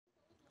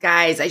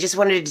Guys, I just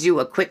wanted to do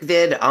a quick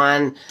vid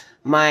on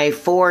my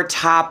 4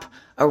 top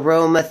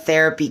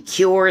aromatherapy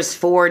cures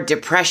for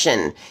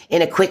depression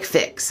in a quick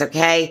fix,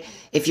 okay?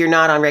 If you're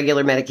not on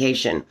regular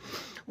medication.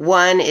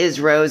 1 is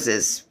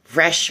roses,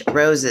 fresh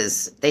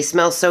roses. They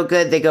smell so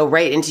good, they go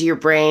right into your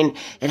brain.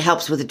 It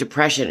helps with the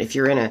depression if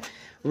you're in a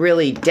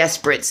really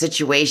desperate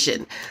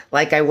situation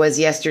like I was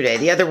yesterday.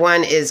 The other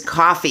one is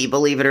coffee,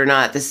 believe it or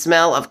not. The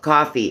smell of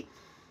coffee.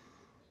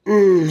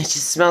 It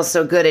just smells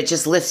so good. It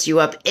just lifts you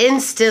up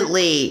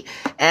instantly.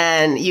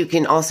 And you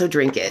can also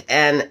drink it.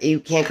 And you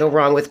can't go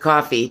wrong with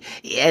coffee,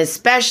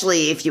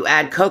 especially if you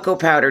add cocoa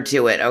powder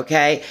to it,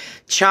 okay?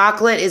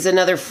 Chocolate is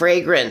another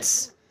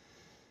fragrance.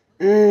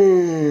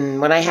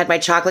 When I had my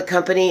chocolate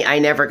company, I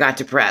never got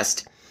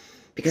depressed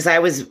because I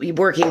was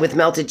working with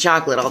melted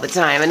chocolate all the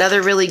time.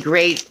 Another really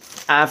great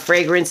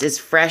fragrance is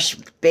fresh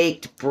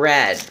baked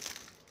bread.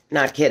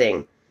 Not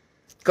kidding.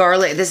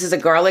 Garlic. This is a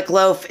garlic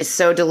loaf. It's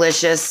so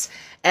delicious.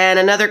 And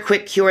another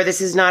quick cure, this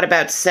is not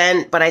about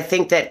scent, but I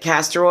think that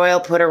castor oil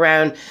put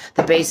around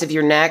the base of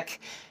your neck,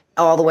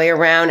 all the way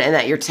around, and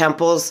at your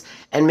temples,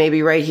 and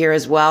maybe right here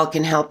as well,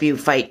 can help you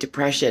fight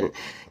depression.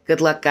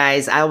 Good luck,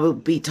 guys. I will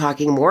be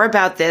talking more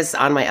about this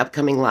on my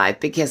upcoming live.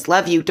 Big kiss.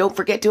 Love you. Don't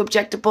forget to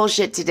object to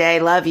bullshit today.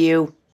 Love you.